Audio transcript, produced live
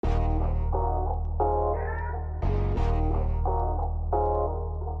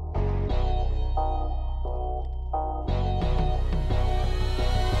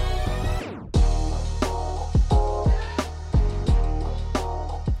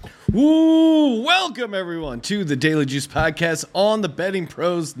Ooh, welcome everyone to the Daily Juice Podcast on the Betting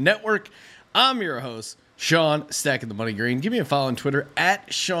Pros Network. I'm your host, Sean, stacking the money green. Give me a follow on Twitter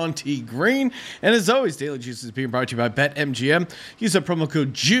at Sean T. Green. And as always, Daily Juice is being brought to you by BetMGM. Use the promo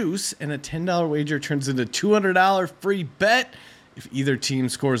code JUICE and a $10 wager turns into a $200 free bet if either team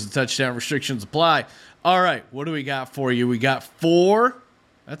scores a touchdown. Restrictions apply. All right, what do we got for you? We got four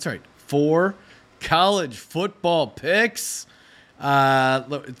college football picks.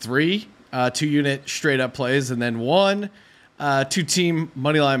 Three 2-unit straight up plays, and then one 2-team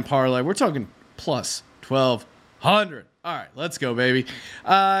moneyline parlay. We're talking plus 1,200. All right, let's go, baby.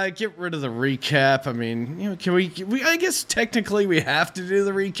 Get rid of the recap. I mean, can we? I guess technically we have to do the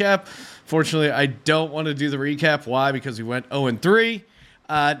recap. Fortunately, I don't want to do the recap. Why? Because we went 0-3.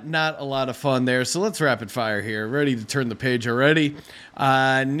 Not a lot of fun there. So let's rapid fire here. Ready to turn the page already.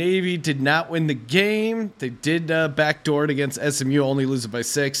 Navy did not win the game. They did backdoor it against SMU, only lose it by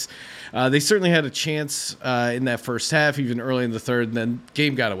 6. They certainly had a chance in that first half, even early in the third, and then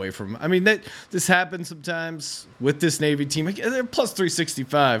game got away from them. I mean, this happens sometimes with this Navy team. They're plus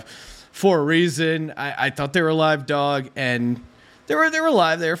 365 for a reason. I thought they were a live dog, and they were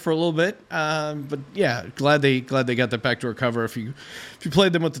live there for a little bit, but yeah, glad they got that backdoor cover. If you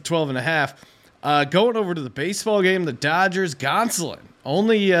played them with the 12.5, going over to the baseball game, the Dodgers, Gonsolin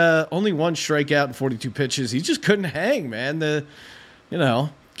only one strikeout in 42 pitches. He just couldn't hang, man.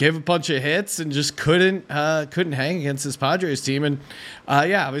 Gave a bunch of hits and just couldn't hang against this Padres team, and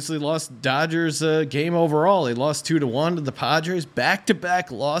obviously lost Dodgers game overall. They lost 2-1 to the Padres,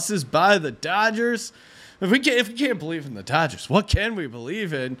 back-to-back losses by the Dodgers. If we can't believe in the Dodgers, what can we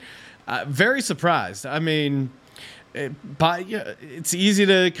believe in? Very surprised. I mean, it's easy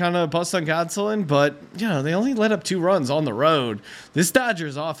to kind of bust on Gonsolin, but they only let up 2 runs on the road. This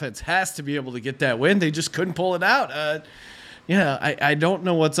Dodgers offense has to be able to get that win. They just couldn't pull it out. I don't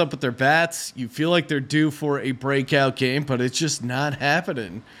know what's up with their bats. You feel like they're due for a breakout game, but it's just not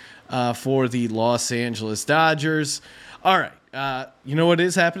happening for the Los Angeles Dodgers. All right. You know what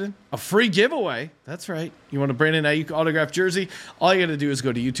is happening? A free giveaway. That's right. You want a Brandon Ayuk autographed jersey? All you got to do is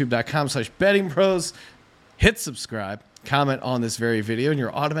go to youtube.com/bettingpros, hit subscribe, comment on this very video, and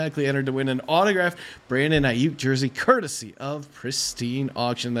you're automatically entered to win an autographed Brandon Ayuk jersey courtesy of Pristine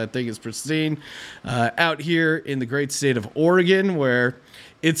Auction. That thing is pristine. Out here in the great state of Oregon, where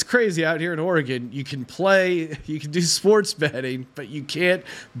it's crazy out here in Oregon. You can do sports betting, but you can't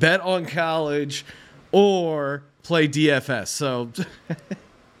bet on college or play DFS. So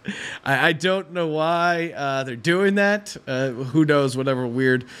I don't know why they're doing that. Who knows, whatever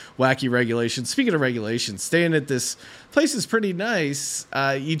weird, wacky regulations. Speaking of regulations, staying at this place is pretty nice.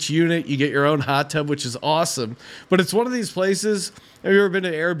 Each unit, you get your own hot tub, which is awesome. But it's one of these places. Have you ever been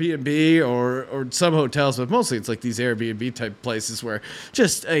to Airbnb or some hotels? But mostly it's like these Airbnb type places where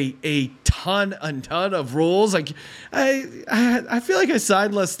just a ton of rules. Like I feel like I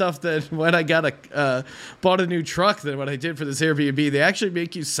signed less stuff than when I bought a new truck than what I did for this Airbnb. They actually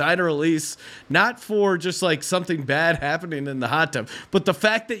make you sign a release, not for just like something bad happening in the hot tub, but the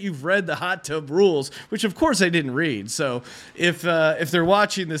fact that you've read the hot tub rules, which of course I didn't read. So if they're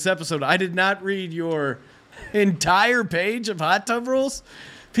watching this episode, I did not read your entire page of hot tub rules.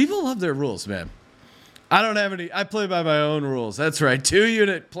 People love their rules, man. I don't have any. I play by my own rules. That's right.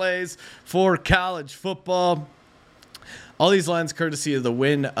 2-unit plays for college football. All these lines courtesy of the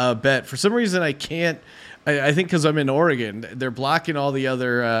win bet. For some reason, I can't. I think because I'm in Oregon, they're blocking all the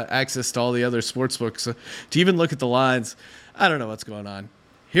other access to all the other sports books to even look at the lines. I don't know what's going on.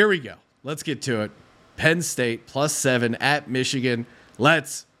 Here we go. Let's get to it. Penn State +7 at Michigan.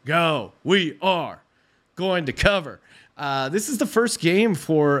 Let's go. We are going to cover. This is the first game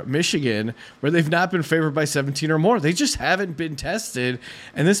for Michigan where they've not been favored by 17 or more. They just haven't been tested,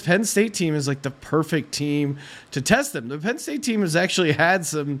 and this Penn State team is like the perfect team to test them. The Penn State team has actually had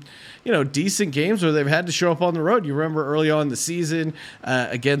some, decent games where they've had to show up on the road. You remember early on in the season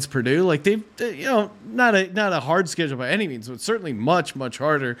against Purdue, like they've, not a hard schedule by any means, but certainly much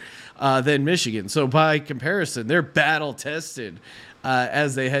harder than Michigan. So by comparison, they're battle tested.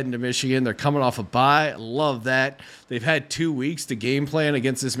 As they head into Michigan. They're coming off a bye. Love that. They've had 2 weeks to game plan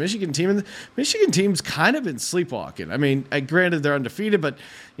against this Michigan team, and the Michigan team's kind of been sleepwalking. I mean, granted they're undefeated, but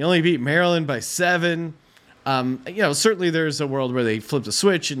you only beat Maryland by 7. Certainly there's a world where they flip the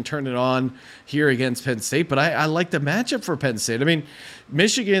switch and turn it on here against Penn State, but I like the matchup for Penn State. I mean,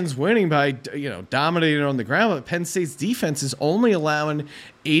 Michigan's winning by, dominating on the ground, but Penn State's defense is only allowing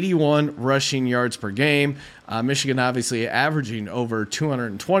 81 rushing yards per game. Michigan obviously averaging over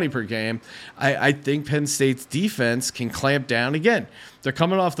 220 per game. I think Penn State's defense can clamp down again. They're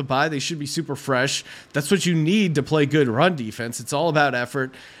coming off the bye. They should be super fresh. That's what you need to play good run defense. It's all about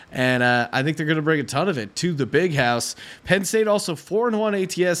effort. And I think they're going to bring a ton of it to the Big House. Penn State also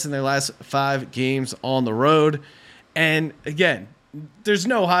 4-1 ATS in their last 5 games on the road. And again, there's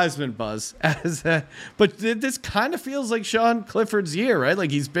no Heisman buzz, but this kind of feels like Sean Clifford's year, right?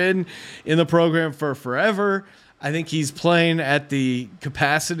 Like he's been in the program for forever. I think he's playing at the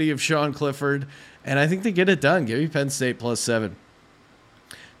capacity of Sean Clifford, and I think they get it done. Give me Penn State +7.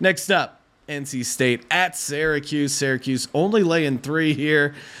 Next up, NC State at Syracuse. Syracuse only laying 3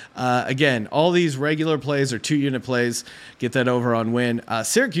 here. Again, all these regular plays are 2-unit plays. Get that over on win.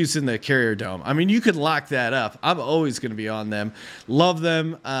 Syracuse in the Carrier Dome. I mean, you could lock that up. I'm always going to be on them. Love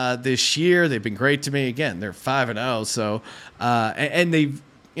them this year. They've been great to me. Again, they're 5-0. So, and they've,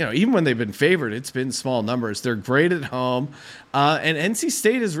 even when they've been favored, it's been small numbers. They're great at home. And NC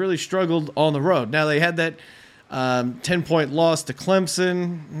State has really struggled on the road. Now, they had that 10-point loss to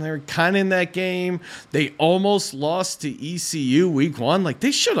Clemson. They're kind of in that game. They almost lost to ECU week 1. Like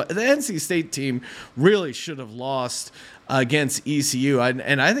they should have. The NC State team really should have lost against ECU.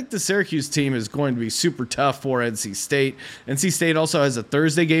 And I think the Syracuse team is going to be super tough for NC State. NC State also has a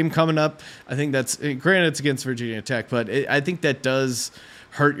Thursday game coming up. I think that's, granted it's against Virginia Tech, but I think that does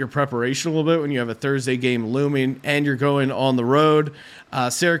hurt your preparation a little bit when you have a Thursday game looming and you're going on the road.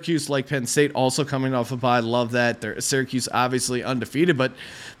 Syracuse, like Penn State, also coming off a bye. Love that. Syracuse obviously undefeated, but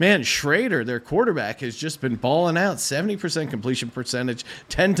man, Schrader, their quarterback, has just been balling out. 70% completion percentage,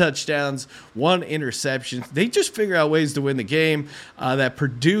 10 touchdowns, 1 interception. They just figure out ways to win the game. That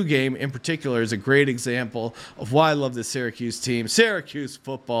Purdue game in particular is a great example of why I love the Syracuse team. Syracuse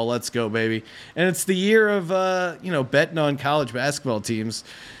football, let's go, baby. And it's the year of betting on college basketball teams.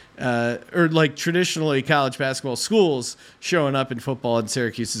 Or like traditionally college basketball schools showing up in football, and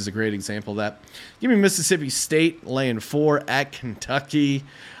Syracuse is a great example of that. Give me Mississippi State laying 4 at Kentucky.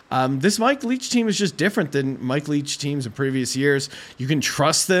 This Mike Leach team is just different than Mike Leach teams in previous years. You can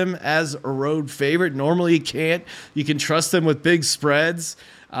trust them as a road favorite. Normally you can't. You can trust them with big spreads.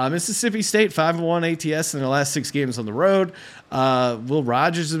 Mississippi State 5-1 ATS in their last 6 games on the road. Will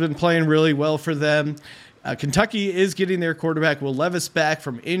Rogers has been playing really well for them. Kentucky is getting their quarterback, Will Levis, back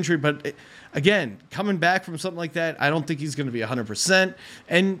from injury, but again, coming back from something like that, I don't think he's going to be 100%.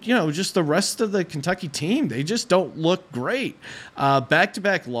 And, just the rest of the Kentucky team, they just don't look great.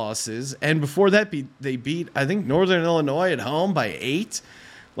 Back-to-back losses, and before that, they beat, I think, Northern Illinois at home by 8.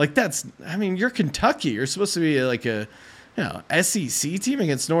 Like, you're Kentucky. You're supposed to be like a, SEC team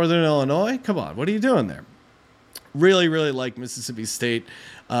against Northern Illinois. Come on, what are you doing there? Really, really like Mississippi State.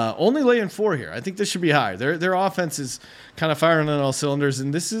 Only laying 4 here. I think this should be higher. Their offense is kind of firing on all cylinders,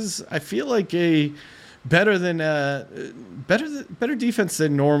 and this is, I feel like, a better defense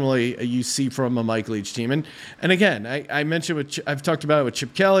than normally you see from a Mike Leach team. And again, I mentioned I've talked about it with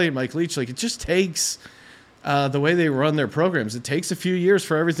Chip Kelly and Mike Leach. Like, it just takes the way they run their programs. It takes a few years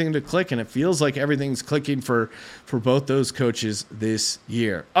for everything to click, and it feels like everything's clicking for both those coaches this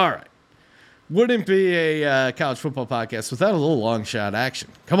year. All right. Wouldn't be a college football podcast without a little long shot action.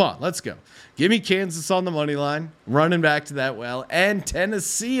 Come on, let's go. Give me Kansas on the money line, running back to that well, and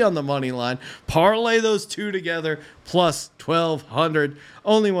Tennessee on the money line. Parlay those two together, plus 1,200.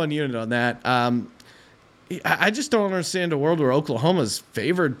 Only 1 unit on that. I just don't understand a world where Oklahoma's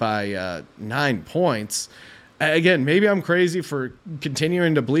favored by 9 points. Again, maybe I'm crazy for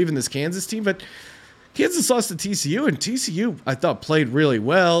continuing to believe in this Kansas team, but Kansas lost to TCU, and TCU, I thought, played really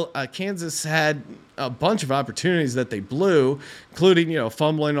well. Kansas had a bunch of opportunities that they blew, including,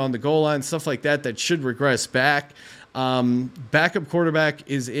 fumbling on the goal line, stuff like that should regress back. Backup quarterback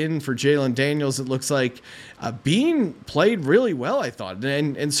is in for Jalen Daniels. It looks like Bean played really well, I thought.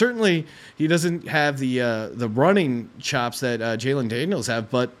 And certainly he doesn't have the running chops that Jalen Daniels have,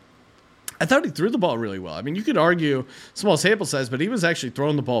 but I thought he threw the ball really well. You could argue small sample size, but he was actually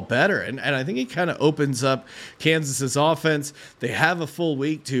throwing the ball better. And I think it kind of opens up Kansas's offense. They have a full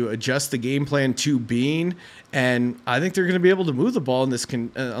week to adjust the game plan to Bean. And I think they're going to be able to move the ball on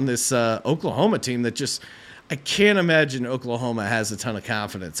this Oklahoma team that just, I can't imagine Oklahoma has a ton of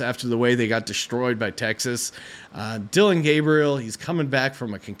confidence after the way they got destroyed by Texas. Dylan Gabriel, he's coming back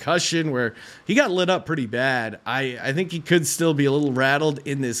from a concussion where he got lit up pretty bad. I think he could still be a little rattled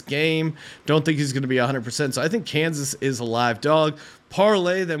in this game. Don't think he's going to be 100%. So I think Kansas is a live dog.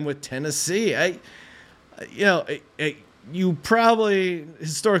 Parlay them with Tennessee. You probably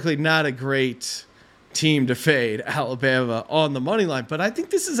historically not a great team to fade Alabama on the money line. But I think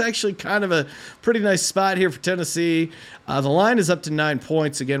this is actually kind of a pretty nice spot here for Tennessee. The line is up to 9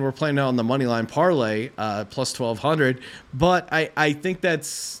 points. Again, we're playing on the money line parlay, plus 1,200. But I think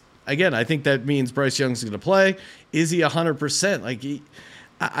I think that means Bryce Young's going to play. Is he 100%?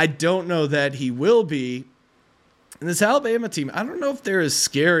 I don't know that he will be. And this Alabama team, I don't know if they're as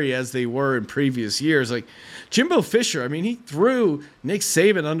scary as they were in previous years. Like Jimbo Fisher, I mean, he threw Nick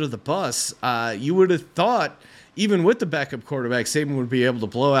Saban under the bus. You would have thought, even with the backup quarterback, Saban would be able to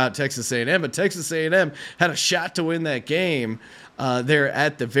blow out Texas A&M. But Texas A&M had a shot to win that game there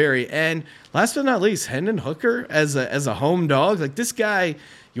at the very end. Last but not least, Hendon Hooker as a home dog. Like this guy,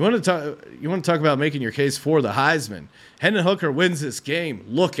 you want to talk about making your case for the Heisman. Hendon Hooker wins this game.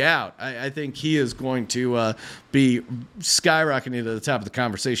 Look out. I think he is going to be skyrocketing to the top of the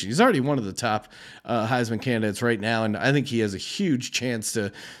conversation. He's already one of the top Heisman candidates right now, and I think he has a huge chance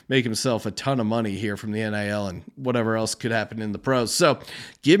to make himself a ton of money here from the NIL and whatever else could happen in the pros. So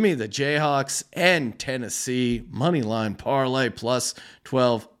give me the Jayhawks and Tennessee money line parlay plus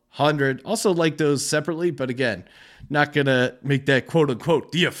 1,200. Also like those separately, but again, not going to make that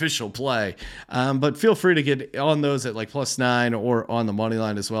quote-unquote the official play. But feel free to get on those at like plus 9 or on the money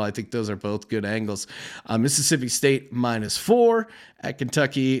line as well. I think those are both good angles. Mississippi State -4 at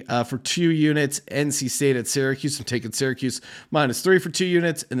Kentucky for 2 units. NC State at Syracuse. I'm taking Syracuse -3 for 2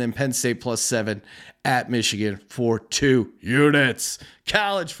 units. And then Penn State +7 at Michigan for 2 units.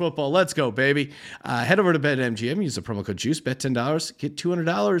 College football. Let's go, baby. Head over to BetMGM. Use the promo code JUICE. Bet $10. Get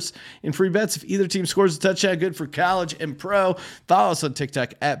 $200 in free bets if either team scores a touchdown. Good for college and pro. Follow us on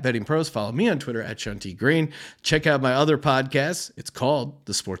TikTok at Betting Pros. Follow me on Twitter at Sean T. Green. Check out my other podcast. It's called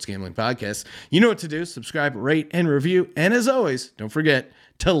the Sports Gambling Podcast. You know what to do. Subscribe, rate, and review. And as always, don't forget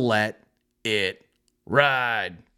to let it ride.